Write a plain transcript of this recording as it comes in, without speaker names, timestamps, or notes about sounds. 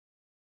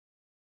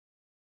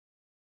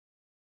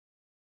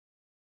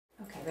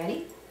Okay,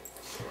 ready?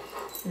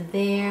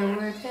 There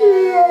were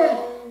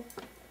bells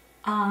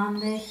on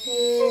the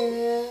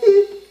hill,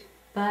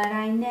 but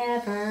I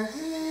never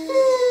heard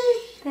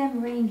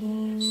them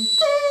ringing.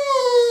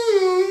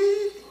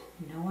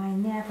 No, I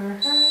never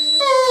heard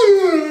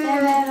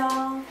them at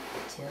all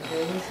till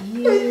there was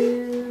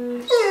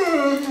you.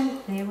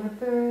 There were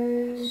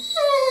birds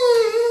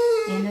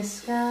in the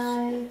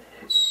sky,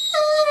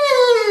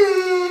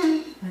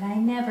 but I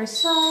never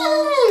saw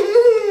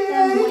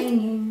them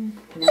winging.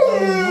 No, I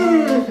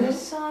never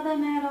saw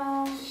them at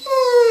all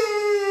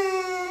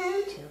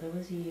till there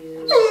was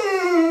you.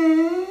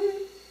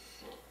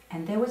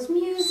 And there was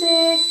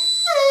music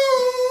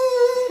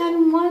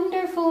and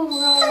wonderful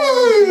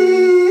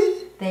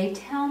roses. They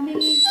tell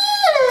me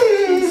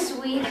in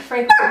sweet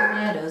fragrant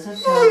meadows of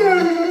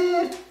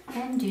dawn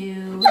and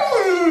dew.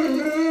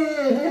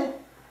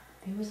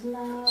 There was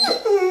love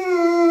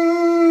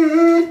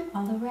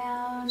all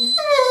around,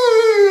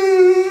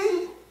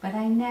 but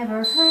I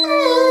never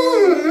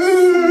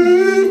heard.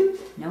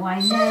 No, I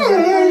never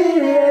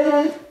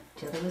heard it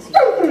till there was you.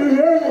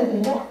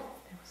 That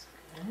was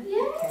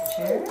good.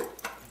 Ketcher.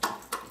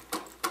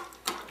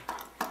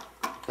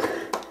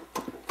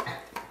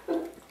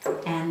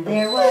 And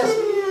there was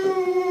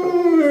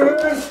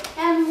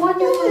and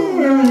wonderful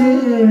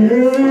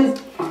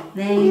roses.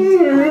 They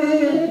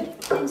turned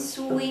in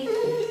sweet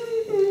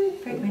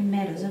fragrant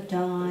meadows of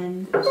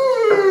dawn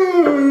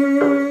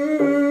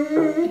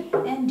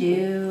and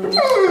dew.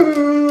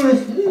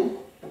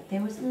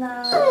 There was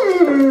love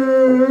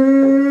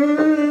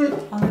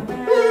all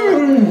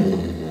around,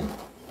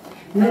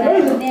 but I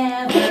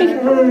never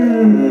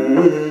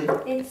heard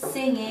it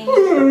singing.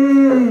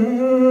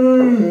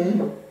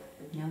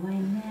 No, I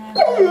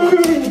never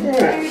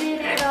heard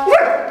it at all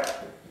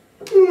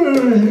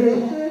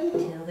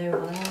till there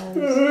was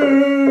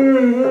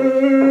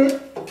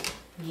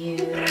you.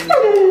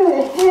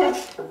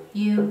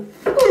 You.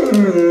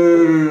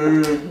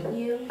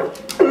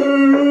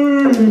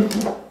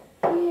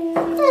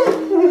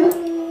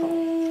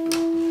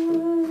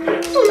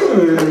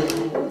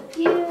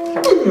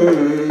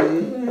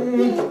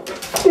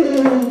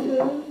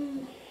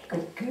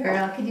 Good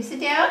girl. Can you sit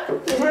down?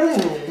 Good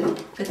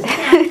sit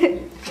down.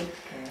 Good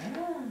girl.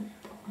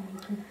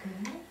 Good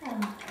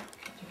girl.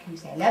 Can you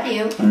say I love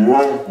you?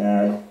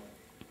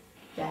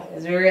 That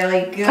was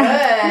really good.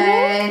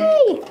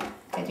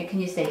 Ketcher, can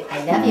you say I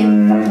love you?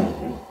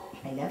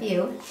 I love you.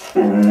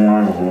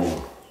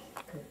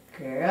 Good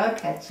girl,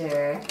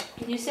 Ketcher.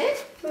 Can you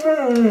sit? Good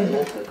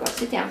girl.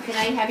 Sit down. Can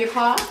I have your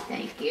paw?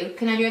 Thank you.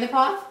 Can I have your other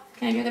paw?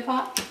 Can I have your other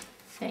paw?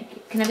 Thank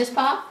you. Can I have this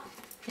paw?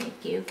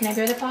 Thank you. Can I have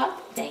your other paw?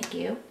 Thank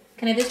you.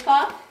 Can I have this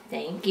paw?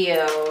 Thank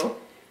you.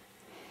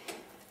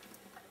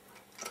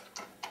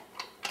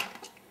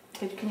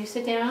 Can you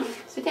sit down?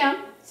 Sit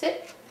down.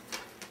 Sit.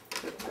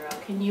 Good girl.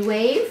 Can you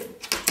wave?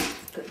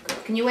 Good girl.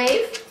 Can you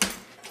wave?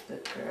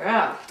 Good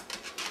girl.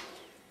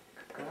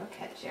 Good girl,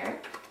 Ketcher.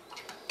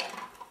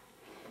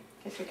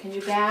 Ketcher, can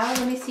you bow?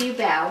 Let me see you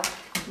bow.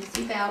 Let me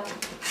see you bow.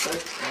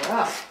 Good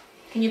girl.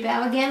 Can you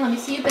bow again? Let me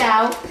see you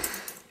bow.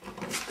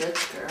 Good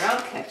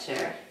girl,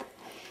 Ketcher.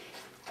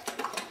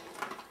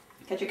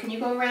 Ketcher, can you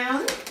go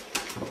around?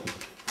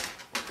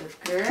 Good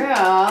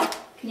girl.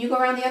 Can you go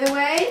around the other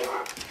way?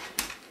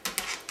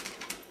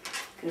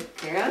 Good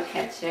girl,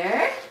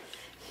 Ketcher.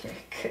 You're a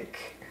good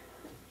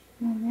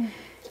girl.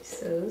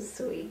 So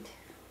sweet.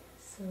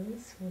 So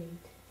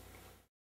sweet.